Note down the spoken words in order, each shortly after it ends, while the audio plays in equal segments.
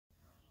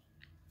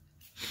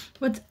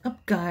What's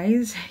up,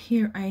 guys?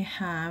 Here I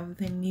have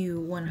the new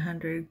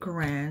 100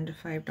 grand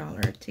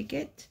 $5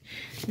 ticket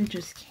that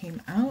just came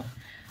out.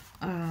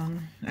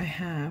 I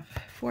have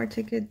 4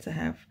 tickets. I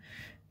have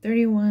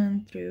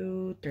 31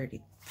 through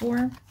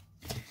 34.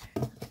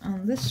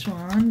 On this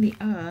one, the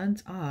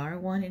odds are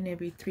 1 in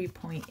every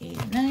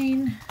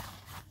 3.89.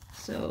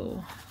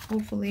 So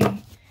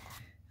hopefully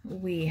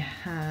we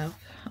have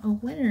a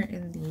winner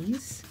in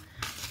these.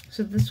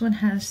 So this one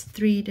has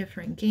 3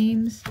 different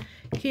games.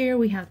 Here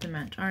we have to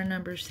match our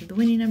numbers to the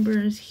winning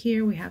numbers.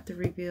 Here we have to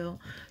reveal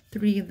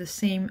 3 of the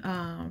same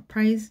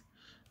prize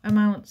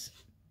amounts.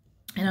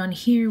 And on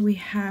here we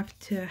have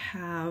to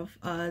have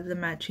the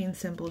matching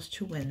symbols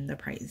to win the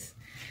prize.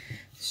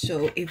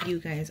 So if you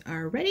guys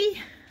are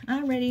ready,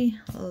 I'm ready.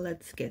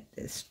 Let's get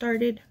this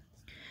started.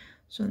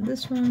 So in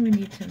this one we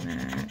need to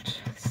match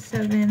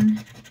 7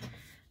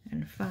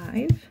 and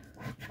 5.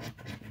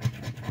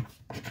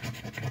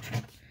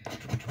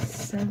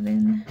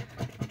 7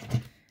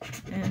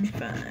 and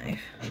 5.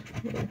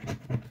 Whoa.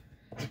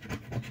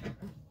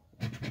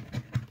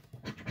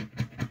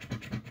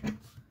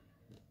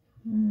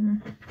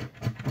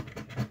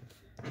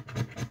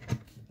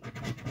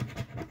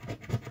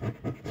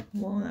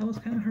 Well, that was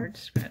kind of hard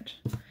to scratch.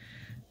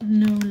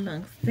 No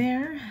luck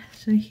there.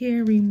 So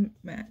here we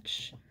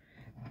match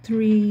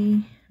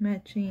 3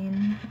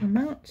 matching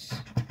amounts.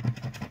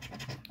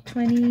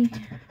 20,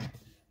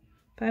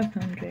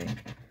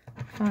 500,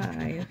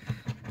 5,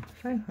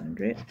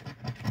 500,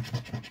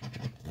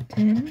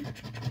 10,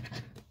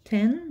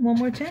 10, one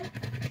more 10,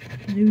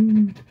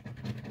 no,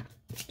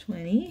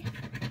 20,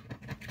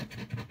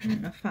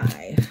 and a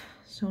 5,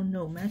 so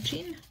no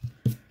matching.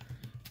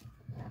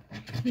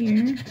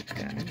 Here,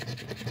 got,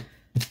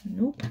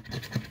 nope,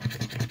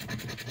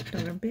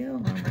 dollar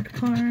bill, armored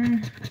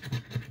car,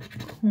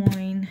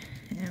 coin,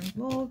 and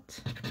vault,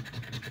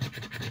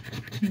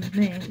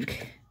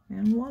 bank,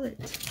 and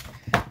wallet.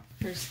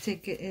 First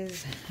ticket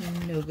is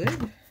no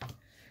good.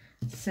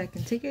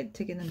 Second ticket,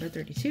 ticket number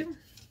 32.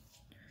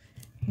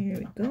 Here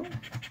we go.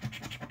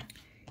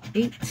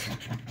 8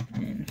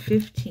 and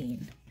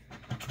 15.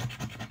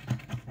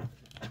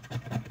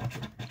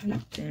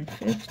 8 and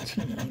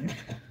 15.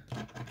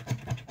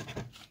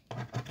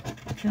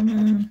 Come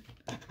on.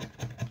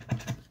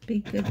 Be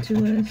good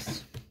to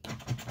us.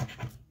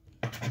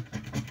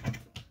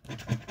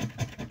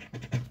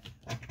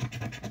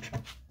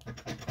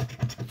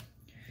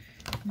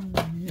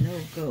 No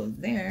go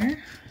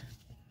there.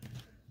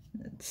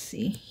 Let's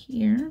see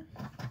here.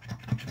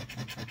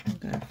 I've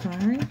got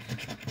 5,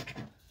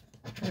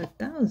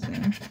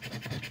 1,000,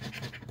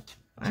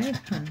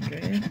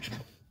 500,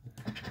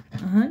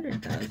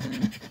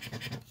 100,000,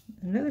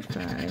 another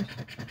 5,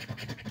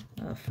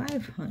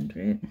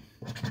 500,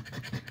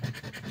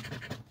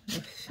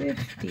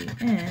 50,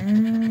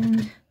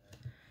 and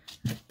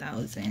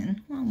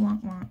 1,000. Wah.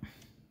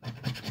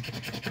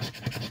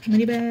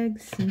 Money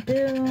bags,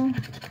 bill,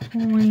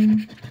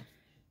 coin,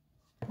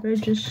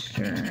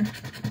 register,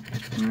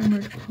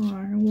 armored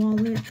car,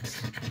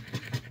 wallet,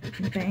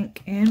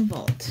 bank, and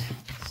vault.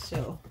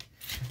 So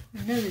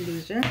another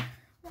loser.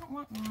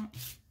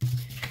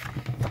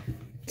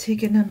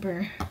 Ticket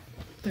number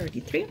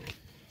 33.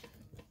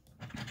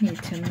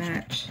 Need to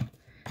match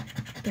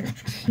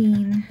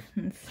 13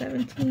 and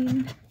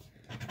 17.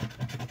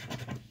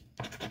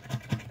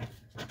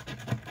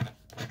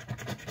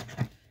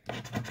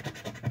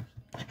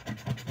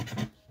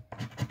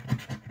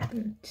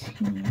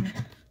 13.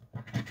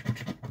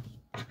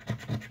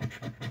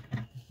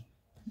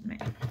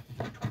 Right.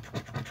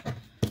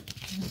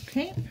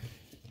 Okay,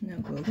 now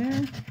go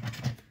there.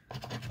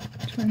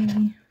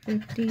 20,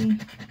 50,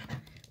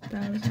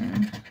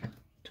 1,000,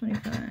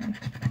 25,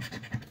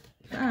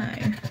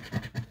 5,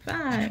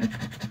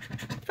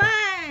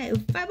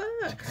 5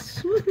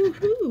 bucks.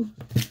 Woohoo!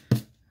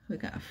 We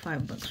got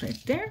 $5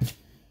 right there.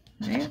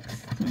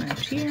 Next,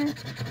 match here.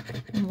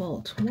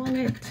 Vault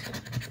wallet.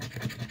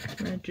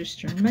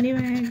 Register money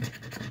bag.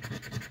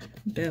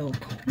 Bill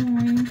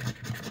coin.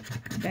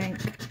 Bank.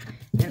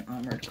 And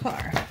armored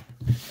car.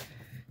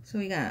 So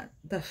we got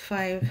the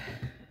 5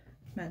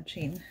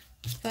 matching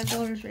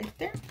 $5 right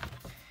there.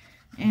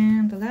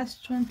 And the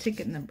last one,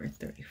 ticket number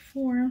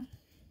 34.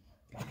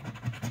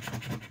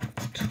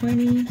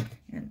 20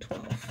 and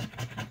 12.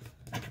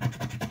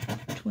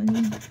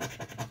 20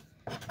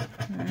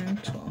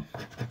 and 12.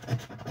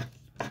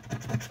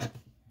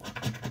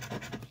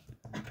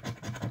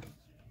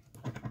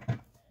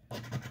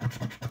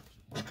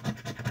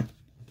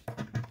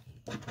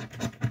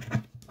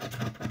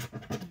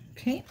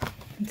 Okay,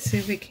 let's see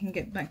if we can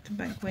get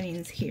back-to-back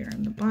winnings here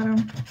on the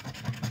bottom.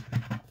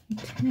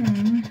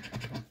 10,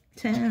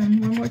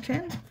 10, one more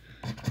 10,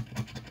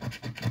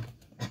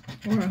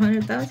 or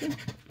 100,000.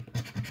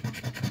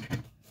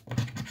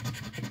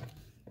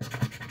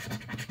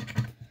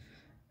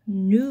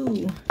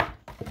 No,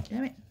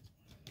 damn it.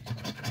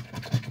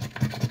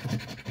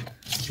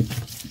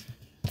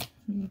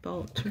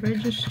 Vault to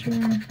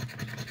register,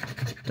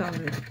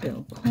 dollar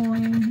bill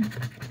coin,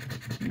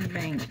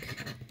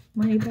 bank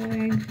money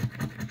bag,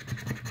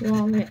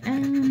 wallet,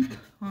 and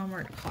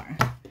armored car.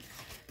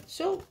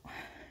 So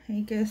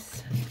I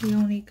guess we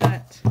only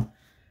got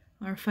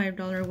our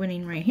 $5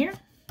 winning right here.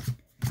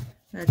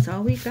 That's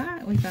all we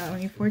got. We got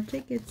only 4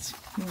 tickets.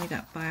 We only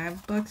got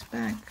 $5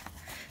 back.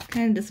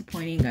 Kind of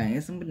disappointing,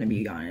 guys. I'm gonna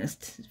be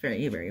honest. It's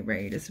very, very,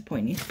 very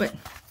disappointing. But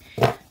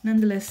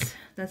nonetheless,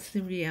 that's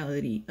the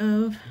reality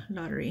of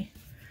lottery.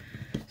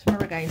 So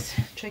remember, guys,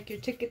 check your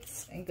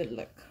tickets and good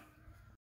luck.